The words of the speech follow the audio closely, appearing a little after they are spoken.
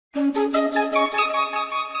All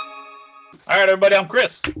right, everybody, I'm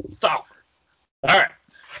Chris. Stop. All right,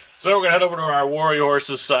 so we're going to head over to our Warrior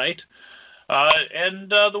Horses site.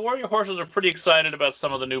 The Warrior Horses are pretty excited about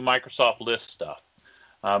some of the new Microsoft List stuff.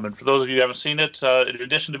 And for those of you who haven't seen it, in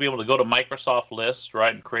addition to being able to go to Microsoft List,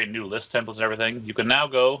 right, and create new list templates and everything, you can now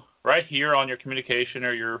go right here on your communication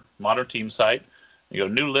or your Modern Team site. You go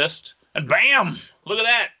to New List, and bam! Look at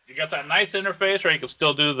that! You got that nice interface where you can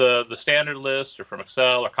still do the standard list or from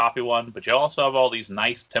Excel or copy one, but you also have all these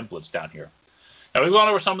nice templates down here. Now, we've gone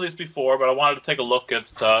over some of these before, but I wanted to take a look at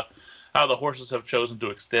how the horses have chosen to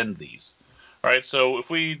extend these. All right, so if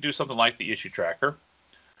we do something like the issue tracker,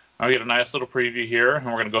 I'll get a nice little preview here, and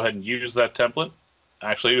we're going to go ahead and use that template.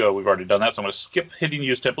 Actually, we've already done that, so I'm going to skip hitting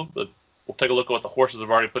use template, but we'll take a look at what the horses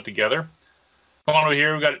have already put together. Come on over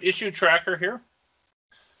here, we've got an issue tracker here.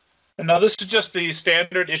 And now this is just the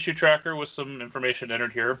standard issue tracker with some information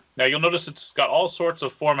entered here. Now you'll notice it's got all sorts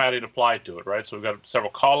of formatting applied to it, right? So we've got several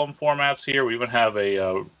column formats here. We even have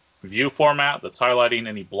a view format that's highlighting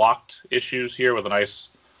any blocked issues here with a nice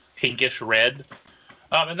pinkish red.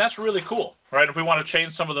 And that's really cool, right? If we want to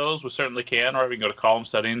change some of those, we certainly can. Or we can go to column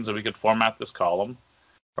settings and we could format this column.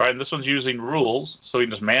 All right, and this one's using rules, so we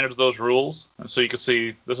can just manage those rules. And so you can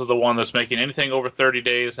see this is the one that's making anything over 30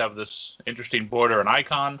 days have this interesting border and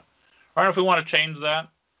icon. All right, if we want to change that,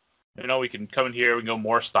 you know, we can come in here, we can go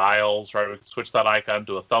more styles, right? We can switch that icon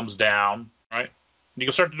to a thumbs down, right? You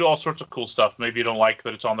can start to do all sorts of cool stuff. Maybe you don't like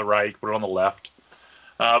that it's on the right, put it on the left.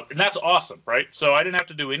 And that's awesome, right? So I didn't have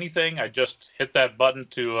to do anything. I just hit that button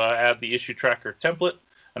to add the issue tracker template.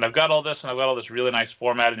 And I've got all this, and I've got all this really nice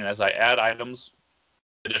formatting. And as I add items,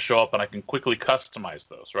 they just show up, and I can quickly customize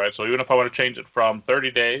those, right? So even if I want to change it from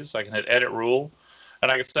 30 days, I can hit edit rule.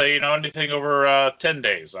 And I can say, you know, anything over 10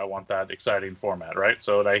 days, I want that exciting format, right?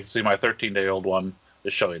 So I can see my 13-day-old one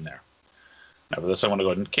is showing there. Now for this, I want to go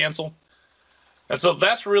ahead and cancel. And so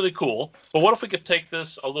that's really cool. But what if we could take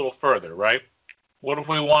this a little further, right? What if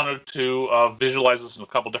we wanted to visualize this in a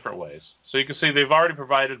couple different ways? So you can see they've already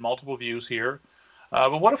provided multiple views here.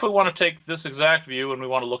 But what if we want to take this exact view and we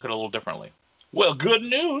want to look at it a little differently? Well, good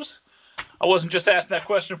news. I wasn't just asking that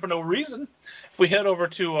question for no reason. If we head over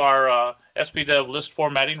to our SPDev list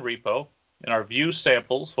formatting repo in our view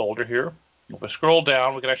samples folder here, if we scroll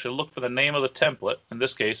down, we can actually look for the name of the template, in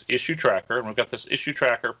this case, issue tracker, and we've got this issue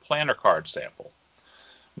tracker planner card sample.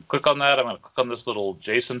 Click on that. I'm going to click on this little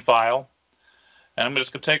JSON file, and I'm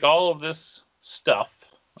just going to take all of this stuff,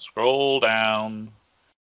 scroll down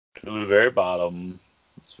to the very bottom.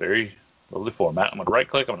 It's very lovely format. I'm going to right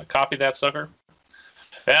click. I'm going to copy that sucker.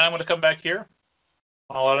 And I'm going to come back here.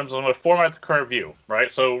 All items, I'm going to format the current view,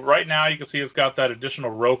 right? So right now you can see it's got that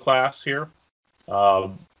additional row class here,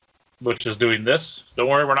 which is doing this. Don't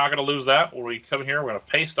worry, we're not going to lose that. When we come here, we're going to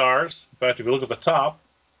paste ours. In fact, if you look at the top,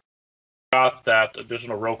 got that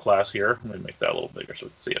additional row class here. Let me make that a little bigger so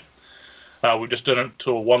we can see it. We just did it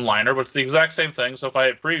to a one-liner, but it's the exact same thing. So if I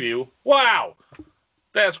hit preview, wow,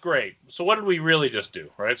 that's great. So what did we really just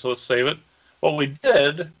do, right? So let's save it. What we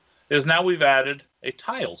did is now we've added a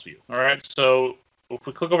tiles view. All right, so if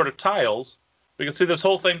we click over to tiles, we can see this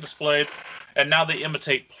whole thing displayed, and now they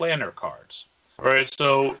imitate planner cards. All right,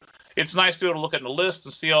 so it's nice to be able to look at the list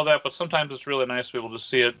and see all that, but sometimes it's really nice to be able to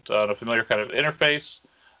see it on a familiar kind of interface.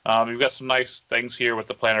 You've got some nice things here with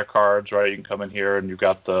the planner cards, right? You can come in here and you've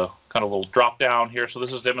got the kind of little drop down here. So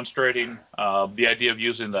this is demonstrating the idea of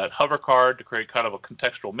using that hover card to create kind of a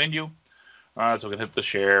contextual menu. All right, so we can hit the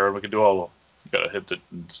share, and we can do all. You got to hit it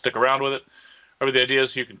and stick around with it. The idea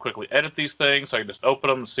is you can quickly edit these things. So I can just open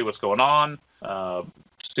them and see what's going on.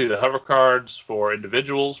 See the hover cards for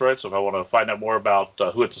individuals, right? So if I want to find out more about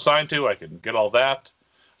who it's assigned to, I can get all that.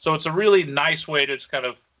 So it's a really nice way to just kind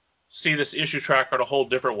of see this issue tracker in a whole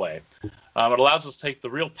different way. It allows us to take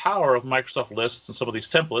the real power of Microsoft Lists and some of these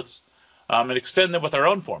templates and extend them with our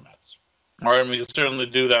own formats. All right, and we can certainly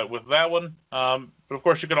do that with that one. But of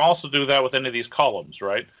course, you can also do that with any of these columns,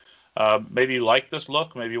 right? Maybe you like this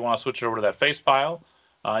look. Maybe you want to switch it over to that face pile.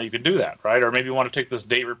 You can do that, right? Or maybe you want to take this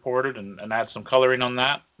date reported and add some coloring on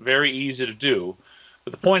that. Very easy to do.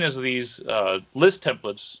 But the point is these list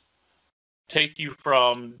templates take you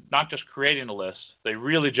from not just creating a list. They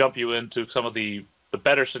really jump you into some of the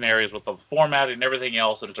better scenarios with the formatting and everything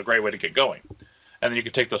else, and it's a great way to get going. And then you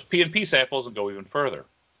can take those PnP samples and go even further.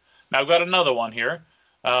 Now I've got another one here,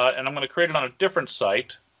 and I'm going to create it on a different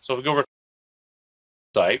site. So if we go over to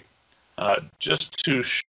the site, just to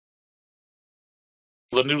show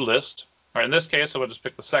the new list. All right, in this case, I'm going to just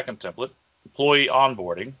pick the second template, employee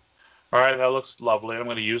onboarding. All right, that looks lovely. I'm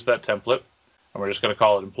going to use that template, and we're just going to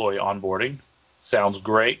call it employee onboarding. Sounds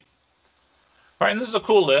great. All right, and this is a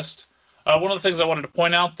cool list. One of the things I wanted to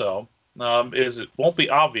point out, though, is it won't be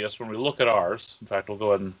obvious when we look at ours. In fact, we'll go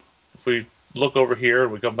ahead and, if we look over here,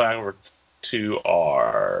 we come back over to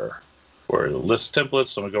our, where the list templates,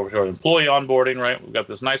 so we go over to our employee onboarding, right? We've got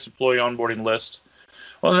this nice employee onboarding list.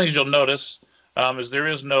 One of the things you'll notice is there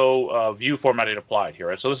is no view formatting applied here,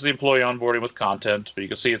 right? So this is the employee onboarding with content, but you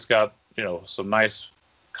can see it's got, you know, some nice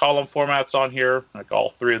column formats on here. Like all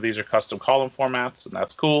three of these are custom column formats, and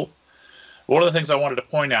that's cool. One of the things I wanted to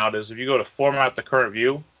point out is if you go to format the current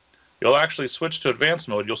view, you'll actually switch to advanced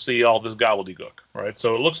mode. You'll see all this gobbledygook, right?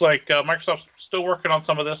 So it looks like Microsoft's still working on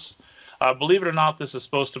some of this. Believe it or not, this is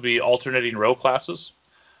supposed to be alternating row classes.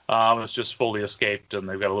 It's just fully escaped, and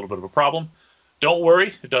they've got a little bit of a problem. Don't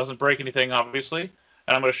worry, it doesn't break anything, obviously.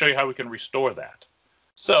 And I'm going to show you how we can restore that.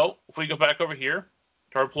 So if we go back over here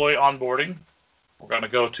to our employee onboarding, we're going to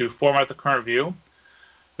go to format the current view,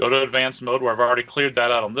 go to advanced mode where I've already cleared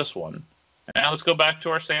that out on this one. And let's go back to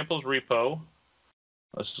our samples repo.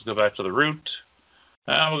 Let's just go back to the root.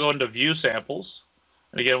 And we'll go into view samples.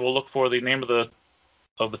 And again, we'll look for the name of the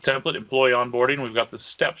template, employee onboarding. We've got the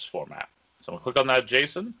steps format. So we'll click on that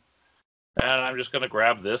JSON. And I'm just going to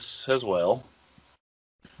grab this as well.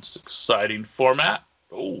 It's an exciting format.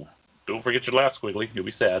 Oh, don't forget your last squiggly. You'll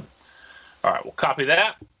be sad. All right, we'll copy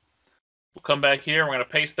that. We'll come back here. We're going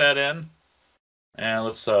to paste that in. And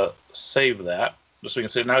let's save that. Just so we can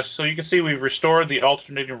see now. So you can see we've restored the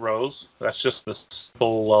alternating rows. That's just this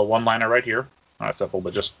simple one-liner right here. Not simple,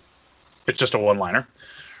 but it's just a one-liner.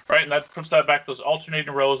 Right, and that puts that back to those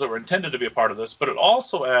alternating rows that were intended to be a part of this. But it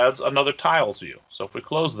also adds another tiles view. So if we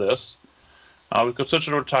close this, we could switch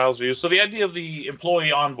it over to tiles view. So the idea of the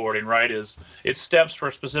employee onboarding, right, is it's steps for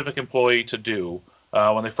a specific employee to do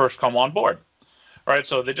when they first come on board. Right,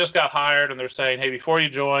 so they just got hired and they're saying, hey, before you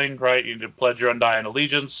join, right, you need to pledge your undying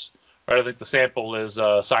allegiance. Right, I think the sample is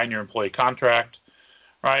sign your employee contract.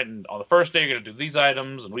 Right, and on the first day you're going to do these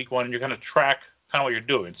items, and week one you're going to track kind of what you're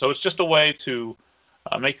doing. So it's just a way to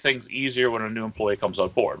make things easier when a new employee comes on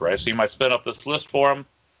board. Right, so you might spin up this list for them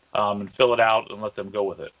and fill it out and let them go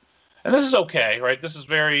with it. And this is okay, right? This is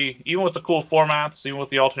very, even with the cool formats, even with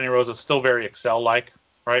the alternating rows, it's still very Excel-like,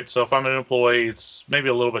 right? So if I'm an employee, it's maybe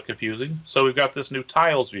a little bit confusing. So we've got this new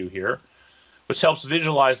tiles view here, which helps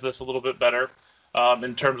visualize this a little bit better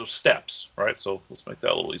in terms of steps, right? So let's make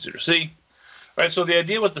that a little easier to see. Right, so the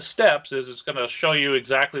idea with the steps is it's going to show you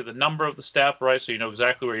exactly the number of the step, right? So you know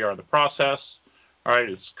exactly where you are in the process. All right,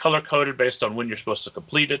 it's color-coded based on when you're supposed to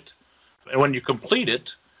complete it. And when you complete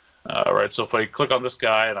it, right, so if I click on this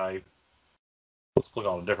guy and let's click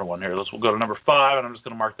on a different one here. We'll go to number 5, and I'm just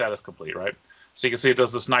going to mark that as complete, right? So you can see it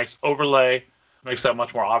does this nice overlay. Makes that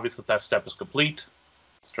much more obvious that that step is complete.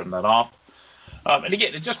 Let's turn that off. And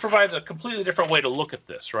again, it just provides a completely different way to look at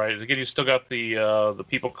this, right? Again, you still got the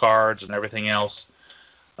people cards and everything else,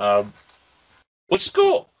 which is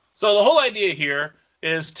cool. So the whole idea here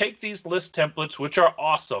is take these list templates, which are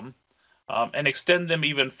awesome, and extend them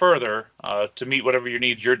even further to meet whatever your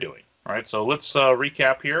needs you're doing, right? So let's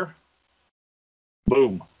recap here.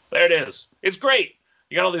 Boom. There it is. It's great.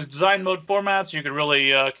 You got all these design mode formats. You can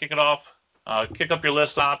really kick it off, kick up your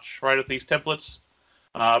list notch right at these templates.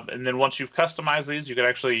 And then once you've customized these, you can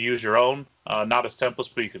actually use your own, not as templates,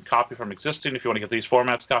 but you can copy from existing if you want to get these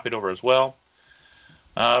formats copied over as well.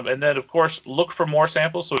 And then, of course, look for more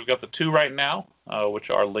samples. So we've got the 2 right now, which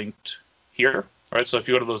are linked here. Right. So if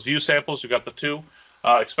you go to those view samples, you've got the 2.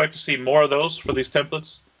 Expect to see more of those for these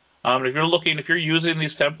templates. If you're using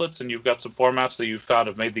these templates and you've got some formats that you've found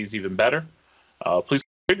have made these even better, please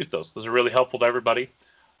contribute those. Those are really helpful to everybody.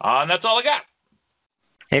 And that's all I got.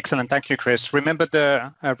 Excellent, thank you, Chris. Remember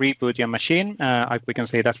to reboot your machine. We can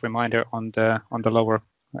see that reminder on the lower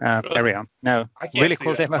area. No, really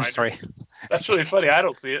cool demo. Sorry. That's really funny. I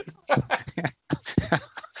don't see it.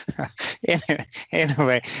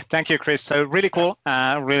 Anyway, thank you, Chris. So really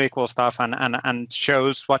cool stuff, and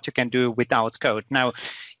shows what you can do without code. Now,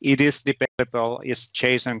 it is debatable, is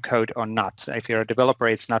JSON code or not. If you're a developer,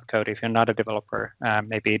 it's not code. If you're not a developer,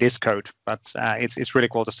 maybe it is code. But it's really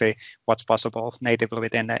cool to see what's possible natively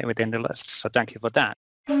within the list. So thank you for that.